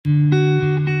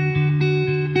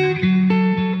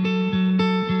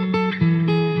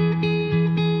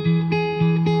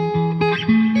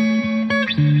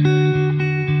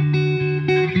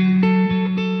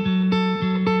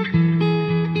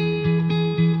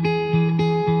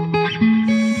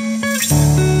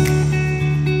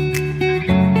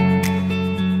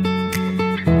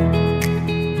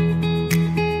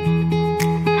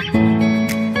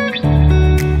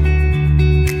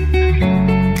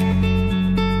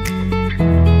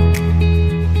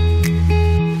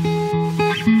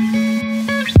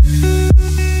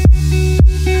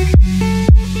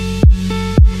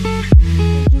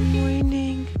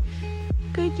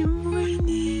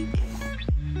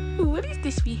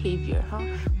behavior, huh?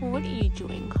 Well, what are you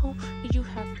doing? Huh? Are you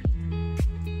happy?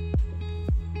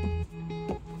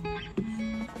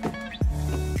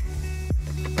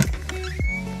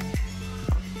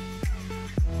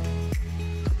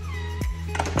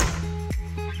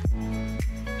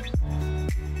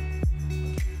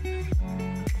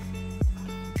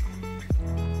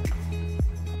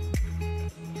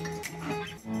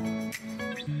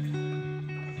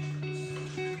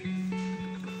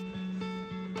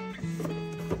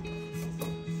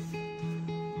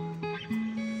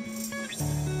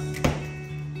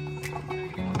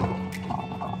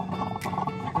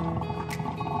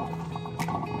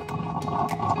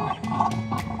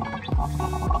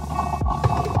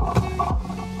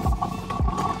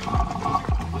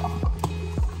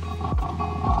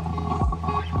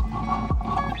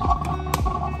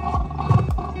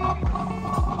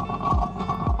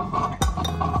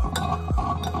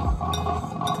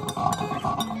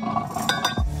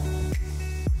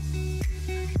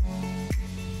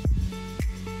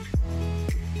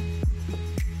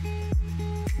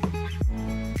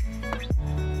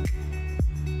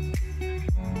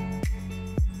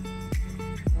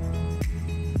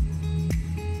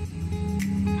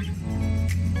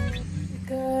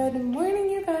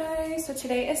 So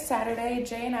today is Saturday.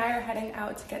 Jay and I are heading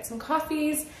out to get some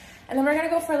coffees, and then we're gonna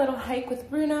go for a little hike with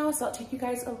Bruno, so I'll take you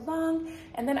guys along.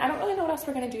 And then I don't really know what else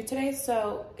we're gonna do today,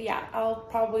 so yeah, I'll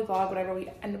probably vlog whatever we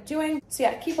end up doing. So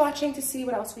yeah, keep watching to see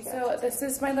what else we get. So this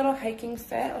is my little hiking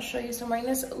fit. I'll show you. So I'm wearing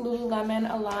this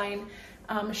Lululemon Align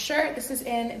shirt. This is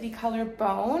in the color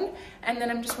Bone, and then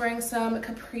I'm just wearing some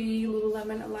capri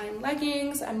Lululemon Align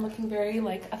leggings. I'm looking very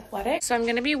like athletic. So I'm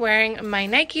gonna be wearing my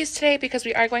Nikes today because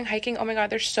we are going hiking. Oh my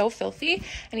god, they're so filthy.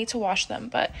 I need to wash them,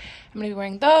 but I'm gonna be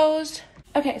wearing those.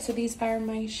 Okay, so these are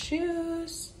my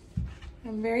shoes.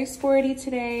 I'm very sporty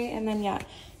today, and then yeah,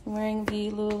 I'm wearing the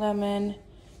Lululemon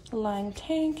Align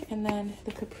tank and then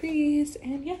the capris,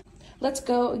 and yeah, let's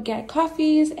go get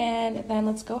coffees and then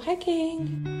let's go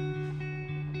hiking.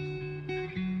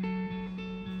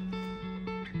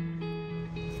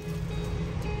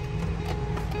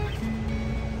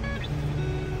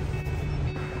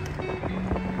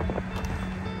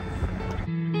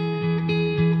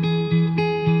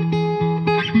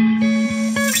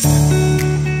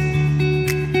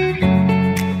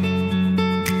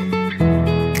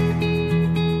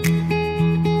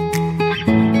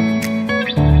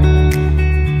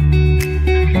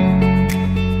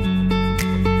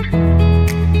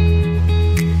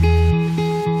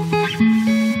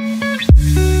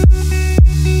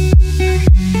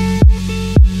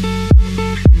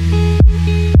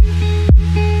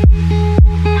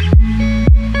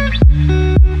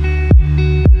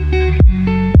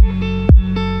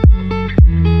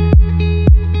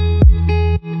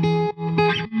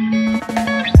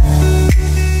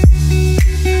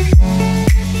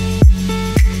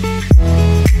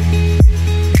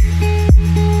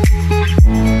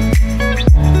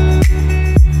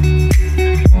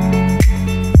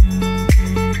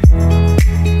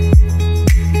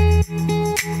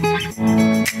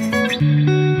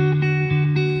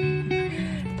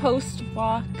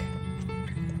 Post-walk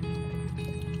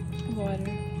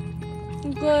water.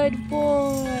 Good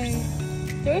boy.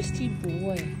 Thirsty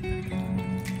boy.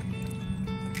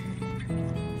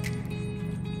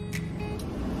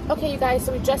 Okay, you guys,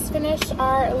 so we just finished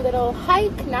our little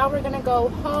hike. Now we're gonna go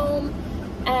home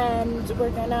and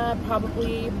we're gonna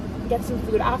probably get some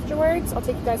food afterwards. I'll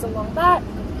take you guys along that.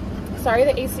 Sorry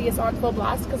the AC is on full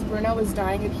blast because Bruno is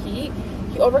dying of heat.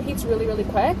 He overheats really, really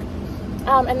quick.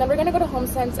 And then we're gonna go to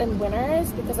HomeSense and Winners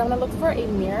because I'm gonna look for a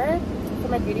mirror for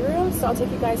my beauty room. So I'll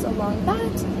take you guys along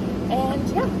that. And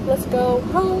yeah, let's go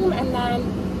home and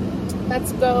then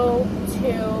let's go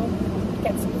to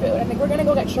get some food. I think we're gonna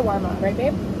go get shawarma, right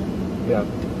babe? Yeah.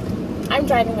 I'm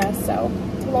driving us, so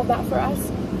love that for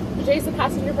us. Jay's the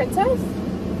passenger princess.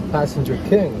 Passenger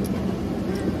king.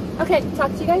 Okay,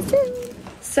 talk to you guys soon.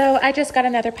 So I just got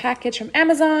another package from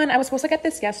Amazon. I was supposed to get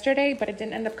this yesterday, but it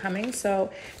didn't end up coming, so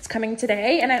it's coming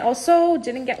today. And I also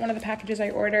didn't get one of the packages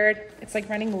I ordered. It's like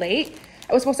running late.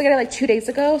 I was supposed to get it like 2 days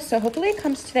ago, so hopefully it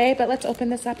comes today. But let's open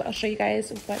this up. I'll show you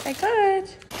guys what I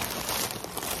got.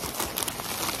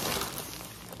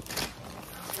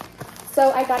 So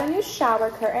I got a new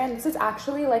shower curtain. This is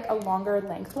actually like a longer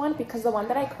length one because the one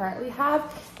that I currently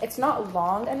have, it's not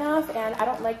long enough and I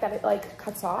don't like that it like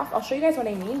cuts off. I'll show you guys what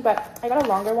I mean, but I got a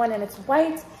longer one and it's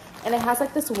white and it has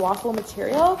like this waffle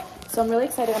material. So I'm really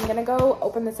excited. I'm gonna go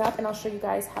open this up and I'll show you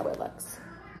guys how it looks.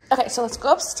 Okay, so let's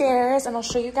go upstairs and I'll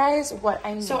show you guys what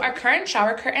I need. So our current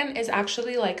shower curtain is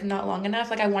actually like not long enough.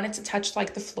 Like I wanted to touch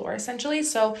like the floor essentially.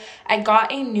 So I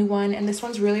got a new one and this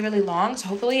one's really, really long. So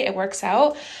hopefully it works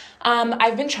out.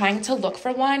 I've been trying to look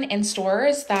for one in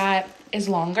stores that is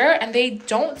longer and they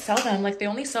don't sell them. Like they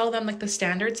only sell them like the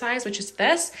standard size, which is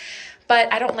this.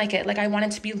 But I don't like it. Like I want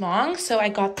it to be long. So I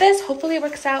got this. Hopefully it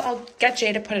works out. I'll get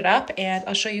Jay to put it up and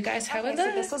I'll show you guys how it looks.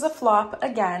 So this was a flop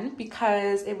again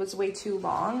because it was way too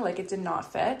long. Like it did not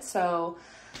fit. So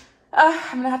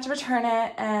I'm gonna have to return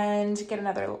it and get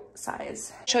another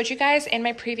size. I showed you guys in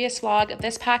my previous vlog,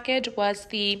 this package was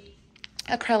the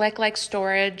acrylic like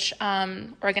storage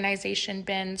organization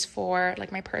bins for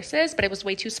like my purses, but it was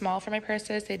way too small for my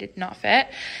purses. They did not fit,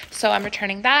 so I'm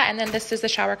returning that. And then this is the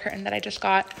shower curtain that I just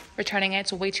got, returning it.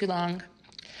 It's way too long.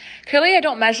 Clearly I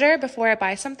don't measure before I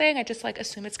buy something. I just like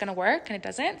assume it's gonna work and it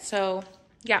doesn't. So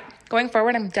yeah, going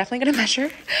forward I'm definitely gonna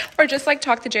measure or just like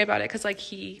talk to Jay about it because like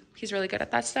he's really good at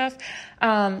that stuff.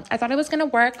 I thought it was gonna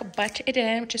work, but it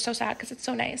didn't, which is so sad because it's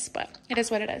so nice, but it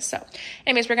is what it is. So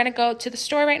anyways, we're gonna go to the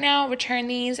store right now, return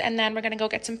these, and then we're gonna go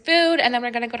get some food, and then we're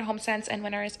gonna go to HomeSense and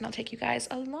Winners, and I'll take you guys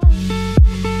along.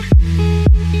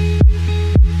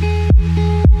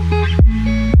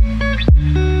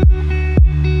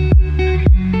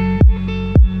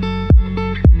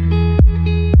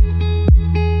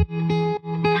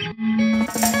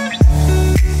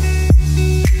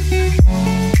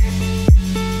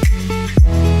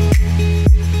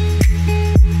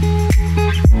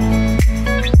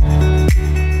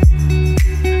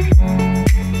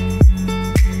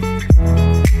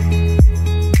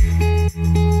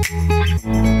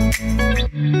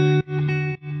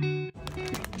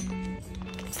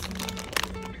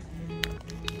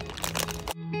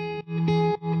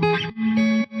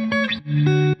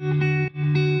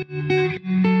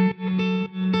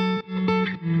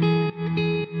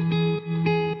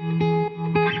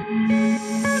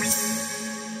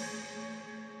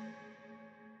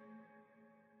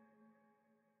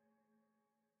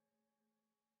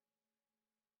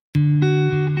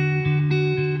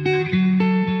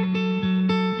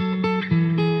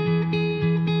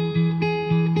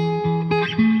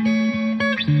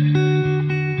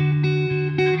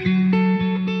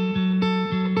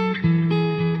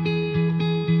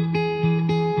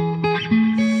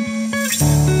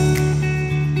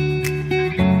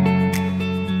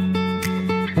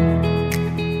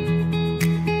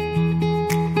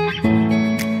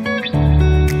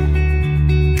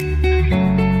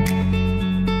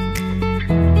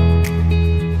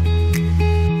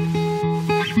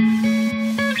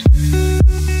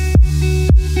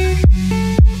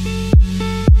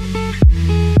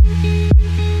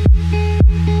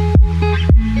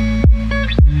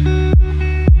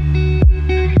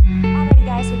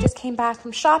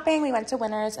 From shopping, we went to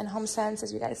Winners and HomeSense,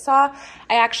 as you guys saw.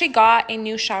 I actually got a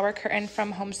new shower curtain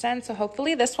from HomeSense, so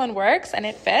hopefully this one works and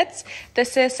it fits.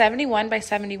 This is 71 by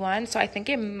 71, so I think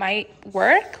it might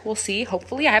work. We'll see.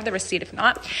 Hopefully, I have the receipt if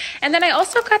not. And then I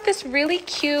also got this really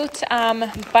cute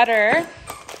butter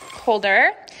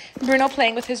holder. Bruno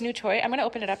playing with his new toy. I'm gonna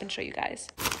open it up and show you guys.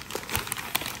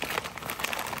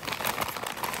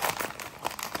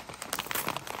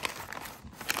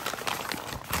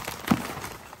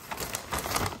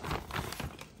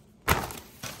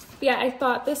 Yeah, I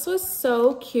thought this was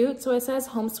so cute. So it says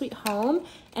Home Sweet Home,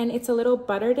 and it's a little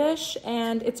butter dish,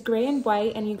 and it's gray and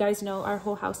white, and you guys know our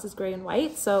whole house is gray and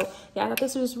white. So yeah, I thought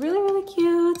this was really, really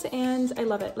cute, and I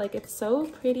love it. Like, it's so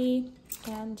pretty,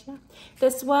 and yeah.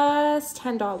 This was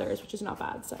 $10, which is not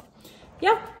bad, so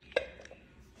yeah.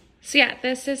 So yeah,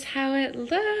 this is how it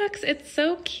looks. It's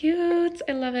so cute.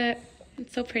 I love it.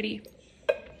 It's so pretty.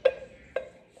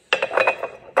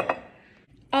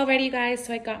 Alrighty, you guys,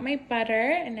 so I got my butter,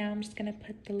 and now I'm just gonna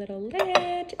put the little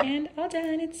lid, and all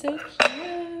done. It's so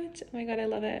cute. Oh my god, I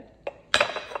love it.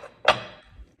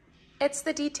 It's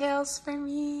the details for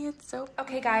me. It's so...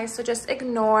 Okay, guys, so just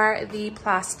ignore the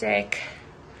plastic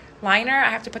liner. I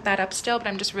have to put that up still, but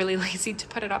I'm just really lazy to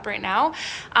put it up right now.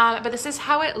 But this is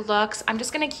how it looks. I'm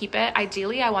just gonna keep it.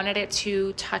 Ideally, I wanted it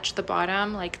to touch the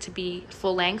bottom, like to be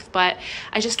full length, but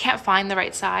I just can't find the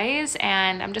right size,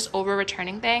 and I'm just over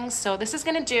returning things. So this is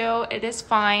gonna do. It is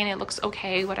fine. It looks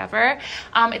okay, whatever.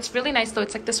 It's really nice though.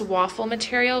 It's like this waffle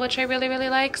material, which I really, really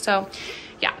like. So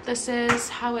yeah, this is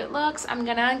how it looks. I'm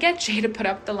gonna get Jay to put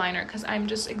up the liner because I'm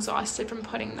just exhausted from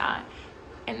putting that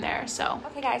in there. So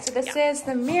okay, guys, so this is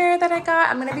the mirror that I got.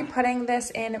 I'm gonna be putting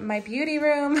this in my beauty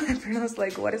room. Bruno's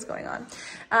like, what is going on?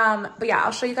 But yeah,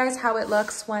 I'll show you guys how it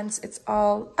looks once it's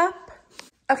all up.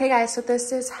 Okay, guys, so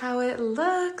this is how it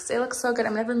looks. It looks so good.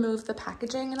 I'm gonna remove the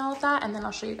packaging and all of that, and then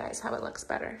I'll show you guys how it looks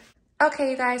better.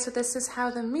 Okay, you guys, so this is how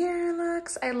the mirror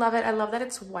looks. I love it. I love that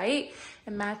it's white.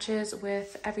 It matches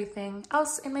with everything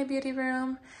else in my beauty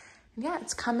room. And yeah,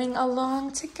 it's coming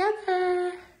along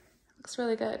together. Looks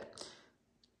really good.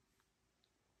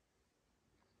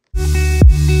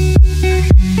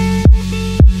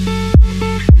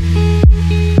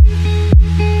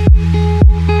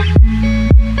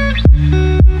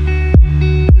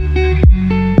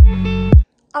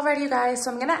 Alrighty, you guys,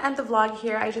 so I'm gonna end the vlog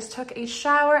here. I just took a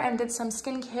shower and did some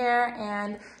skincare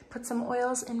and put some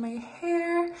oils in my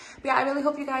hair. But yeah, I really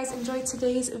hope you guys enjoyed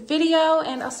today's video,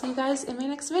 and I'll see you guys in my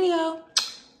next video.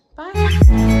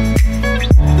 Bye.